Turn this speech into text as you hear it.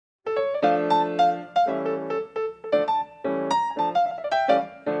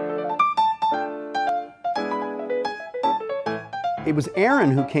It was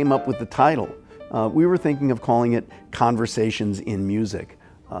Aaron who came up with the title. We were thinking of calling it Conversations in Music.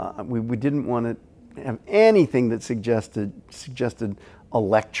 We didn't want to have anything that suggested a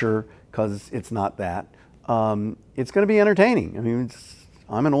lecture, because it's not that. It's going to be entertaining. I mean,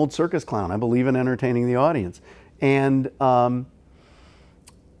 I'm an old circus clown. I believe in entertaining the audience. And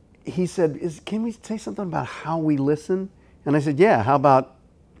he said, can we say something about how we listen? And I said, yeah,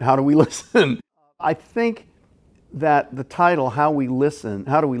 how do we listen? I think that the title, How Do We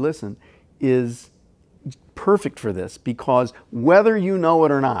Listen, is perfect for this, because whether you know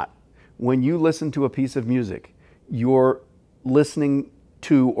it or not, when you listen to a piece of music, you're listening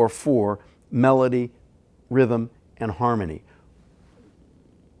to or for melody, rhythm, and harmony.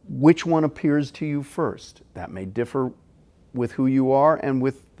 Which one appears to you first? That may differ with who you are and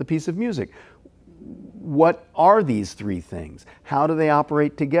with the piece of music. What are these three things? How do they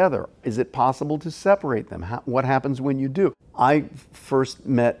operate together? Is it possible to separate them? What happens when you do? I first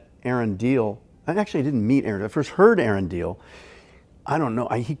met Aaron Diehl. Actually, I didn't meet Aaron. I first heard Aaron Diehl. I don't know.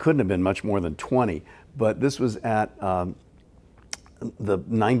 He couldn't have been much more than 20, but this was at the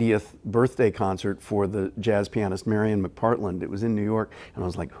 90th birthday concert for the jazz pianist Marion McPartland. It was in New York, and I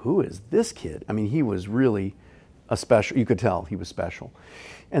was like, who is this kid? I mean, he was really a special, you could tell he was special.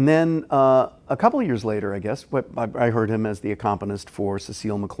 And then a couple of years later, I guess, I heard him as the accompanist for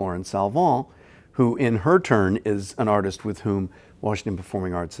Cecile McLaurin-Salvant, who in her turn is an artist with whom Washington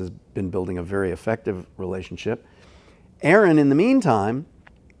Performing Arts has been building a very effective relationship. Aaron, in the meantime,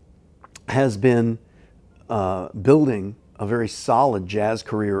 has been building a very solid jazz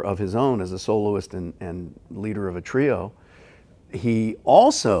career of his own as a soloist and leader of a trio. He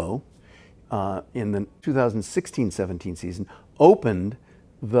also, in the 2016-17 season, opened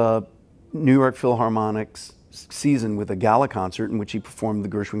the New York Philharmonic's season with a gala concert in which he performed the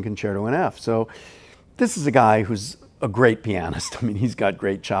Gershwin Concerto in F. So this is a guy who's a great pianist. I mean, he's got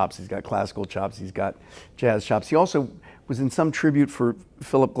great chops. He's got classical chops. He's got jazz chops. He also was in some tribute for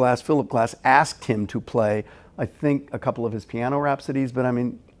Philip Glass. Philip Glass asked him to play, I think, a couple of his piano rhapsodies, but I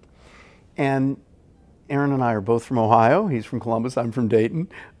mean, and Aaron and I are both from Ohio. He's from Columbus, I'm from Dayton.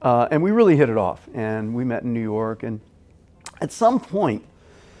 And we really hit it off. And we met in New York. And at some point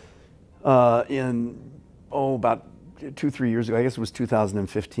about 2-3 years ago, I guess it was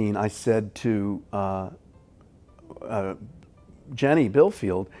 2015, I said to Jenny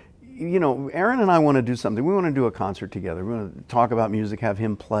Billfield, you know, Aaron and I want to do something. We want to do a concert together. We want to talk about music, have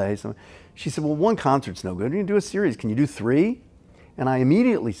him play. So she said, well, one concert's no good. You can do a series. Can you do 3? And I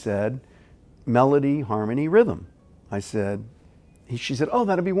immediately said, melody, harmony, rhythm. She said, oh,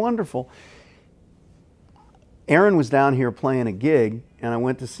 that'd be wonderful. Aaron was down here playing a gig, and I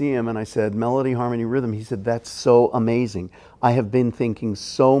went to see him, and I said, melody, harmony, rhythm. He said, that's so amazing. I have been thinking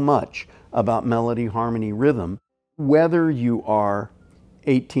so much about melody, harmony, rhythm. Whether you are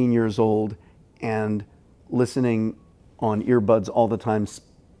 18 years old and listening on earbuds all the time,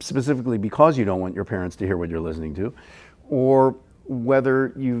 specifically because you don't want your parents to hear what you're listening to, or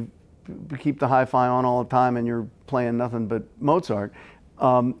whether you keep the hi-fi on all the time and you're playing nothing but Mozart,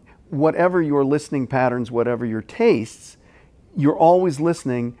 whatever your listening patterns, whatever your tastes, you're always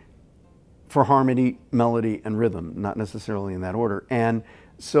listening for harmony, melody, and rhythm, not necessarily in that order. And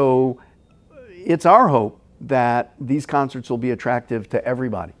so it's our hope that these concerts will be attractive to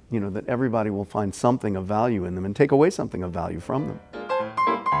everybody, you know, that everybody will find something of value in them and take away something of value from them.